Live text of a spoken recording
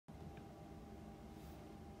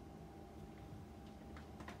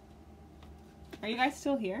Are you guys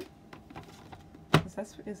still here?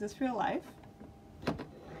 Is this real life?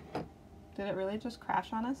 Did it really just crash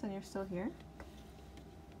on us and you're still here?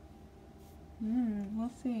 We'll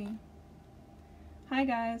see. Hi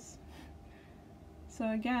guys. So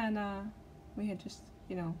again, we had just,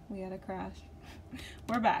 we had a crash.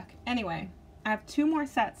 We're back. Anyway, I have 2 more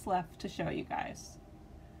sets left to show you guys.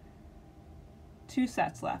 2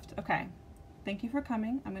 sets left. Okay. Thank you for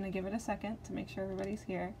coming. I'm going to give it a second to make sure everybody's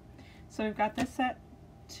here. So we've got this set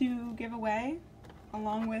to give away,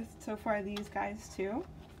 along with, so far, these guys too.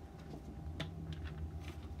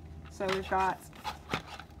 So we've got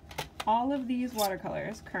all of these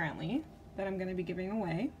watercolors currently that I'm going to be giving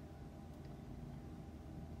away.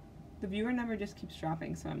 The viewer number just keeps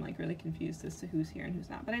dropping, so I'm like really confused as to who's here and who's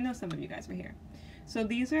not, but I know some of you guys are here. So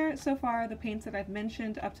these are so far the paints that I've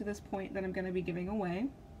mentioned up to this point that I'm going to be giving away.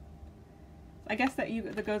 I guess that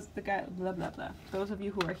those of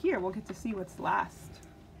you who are here will get to see what's last,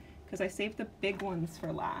 because I saved the big ones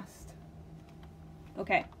for last.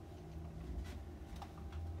 Okay.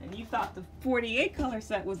 And you thought the 48 color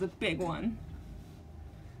set was a big one.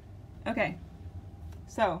 Okay.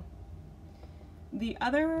 So the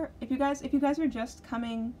other, if you guys are just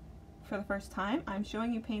coming for the first time, I'm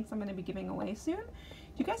showing you paints I'm going to be giving away soon.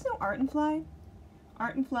 Do you guys know Art and Fly?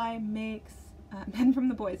 Art and Fly makes Men from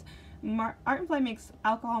the Boys. Art and Fly makes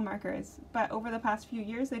alcohol markers, but over the past few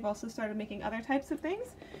years they've also started making other types of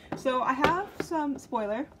things. So I have some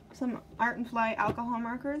Art and Fly alcohol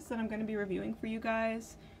markers that I'm going to be reviewing for you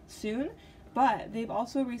guys soon, but they've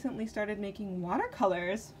also recently started making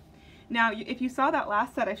watercolors. Now, if you saw that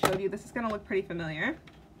last set I showed you, this is going to look pretty familiar.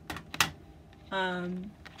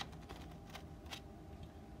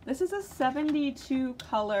 This is a 72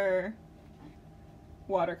 color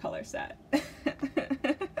watercolor set.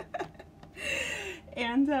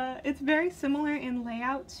 And it's very similar in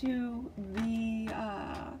layout to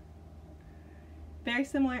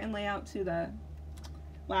the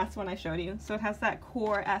last one I showed you. So it has that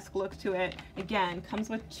core-esque look to it. Again, comes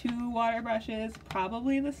with 2 water brushes,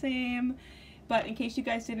 probably the same. But in case you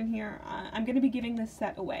guys didn't hear, I'm going to be giving this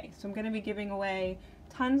set away. So I'm going to be giving away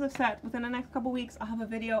tons of sets within the next couple weeks. I'll have a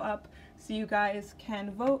video up so you guys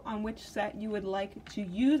can vote on which set you would like to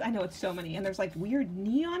use. I know it's so many, and there's like weird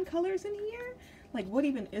neon colors in here. Like, what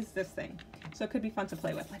even is this thing? So it could be fun to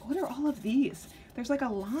play with. Like, what are all of these? There's like a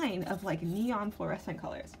line of like neon fluorescent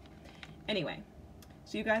colors. Anyway,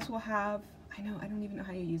 so you guys will have, I don't even know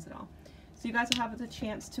how you use it all. So you guys will have the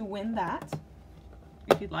chance to win that,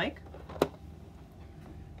 if you'd like.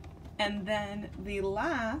 And then the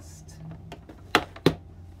last,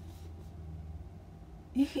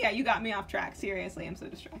 yeah, you got me off track. Seriously, I'm so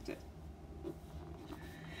distracted.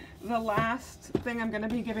 The last thing I'm going to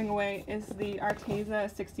be giving away is the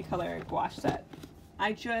Arleesha 60 color gouache set.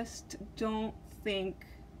 I just don't think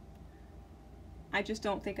I'm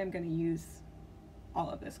going to use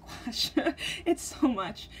all of this gouache. It's so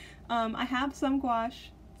much. I have some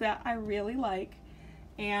gouache that I really like,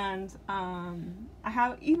 and I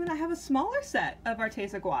have a smaller set of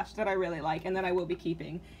Arleesha gouache that I really like and that I will be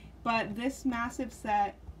keeping. But this massive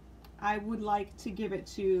set, I would like to give it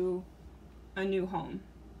to a new home.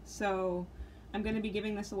 So I'm going to be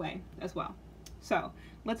giving this away as well. So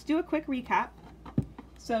let's do a quick recap.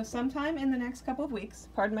 So sometime in the next couple of weeks,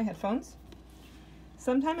 pardon my headphones,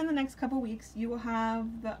 sometime in the next couple of weeks you will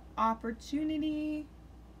have the opportunity,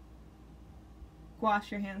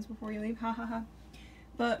 wash your hands before you leave, ha ha ha.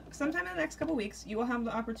 But sometime in the next couple of weeks you will have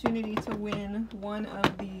the opportunity to win one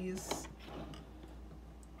of these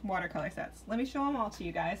watercolor sets. Let me show them all to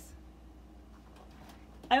you guys.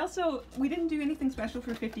 We didn't do anything special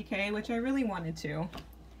for 50K, which I really wanted to.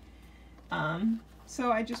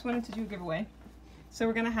 So I just wanted to do a giveaway. So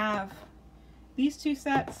we're gonna have these 2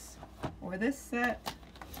 sets, or this set,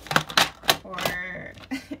 or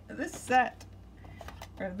this set,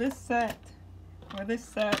 or this set, or this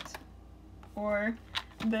set, or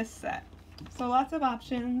this set. So lots of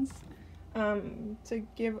options to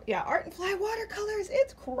give. Yeah, Art and Fly watercolors,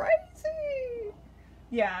 it's crazy!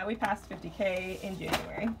 Yeah, we passed 50K in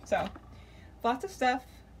January. So lots of stuff,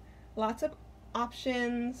 lots of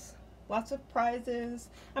options, lots of prizes.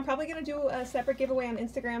 I'm probably going to do a separate giveaway on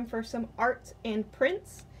Instagram for some art and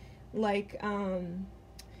prints. Like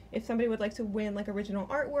if somebody would like to win like original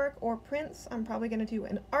artwork or prints, I'm probably going to do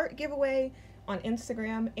an art giveaway on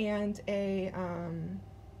Instagram and an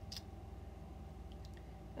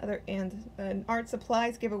art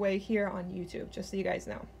supplies giveaway here on YouTube, just so you guys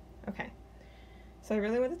know. Okay. So I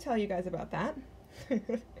really want to tell you guys about that.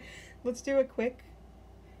 Let's do a quick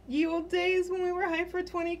ye old days when we were hyped for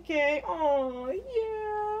 20K. Oh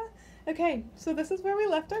yeah. Okay, so this is where we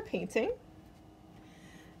left our painting.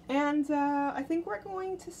 And I think we're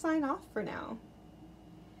going to sign off for now.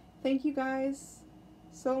 Thank you guys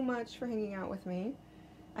so much for hanging out with me.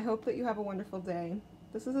 I hope that you have a wonderful day.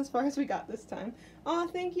 This is as far as we got this time. Aw,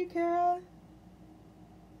 thank you, Kara.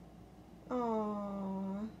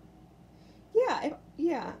 Aww.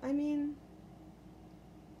 Yeah, I mean,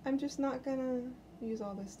 I'm just not gonna use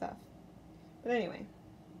all this stuff. But anyway,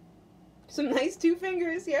 some nice 2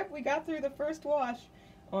 fingers. Yep, we got through the first wash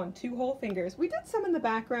on 2 whole fingers. We did some in the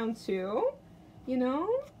background too, you know?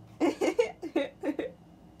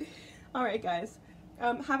 Alright guys,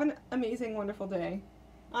 have an amazing, wonderful day.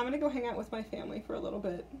 I'm gonna go hang out with my family for a little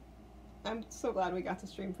bit. I'm so glad we got to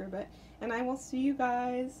stream for a bit. And I will see you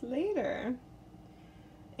guys later.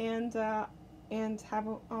 And have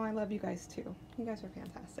a, oh, I love you guys too. You guys are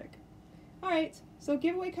fantastic. Alright, so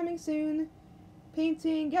giveaway coming soon.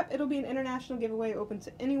 Painting, yep, it'll be an international giveaway open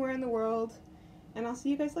to anywhere in the world. And I'll see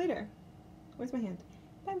you guys later. Where's my hand?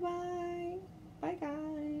 Bye-bye. Bye,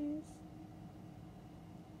 guys.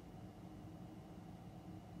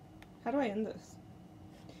 How do I end this?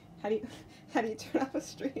 How do you turn off a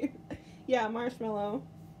stream? Yeah, marshmallow.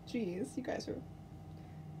 Jeez, you guys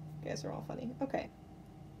are all funny. Okay.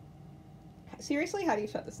 Seriously, how do you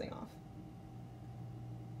shut this thing off?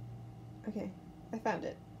 Okay, I found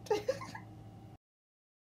it.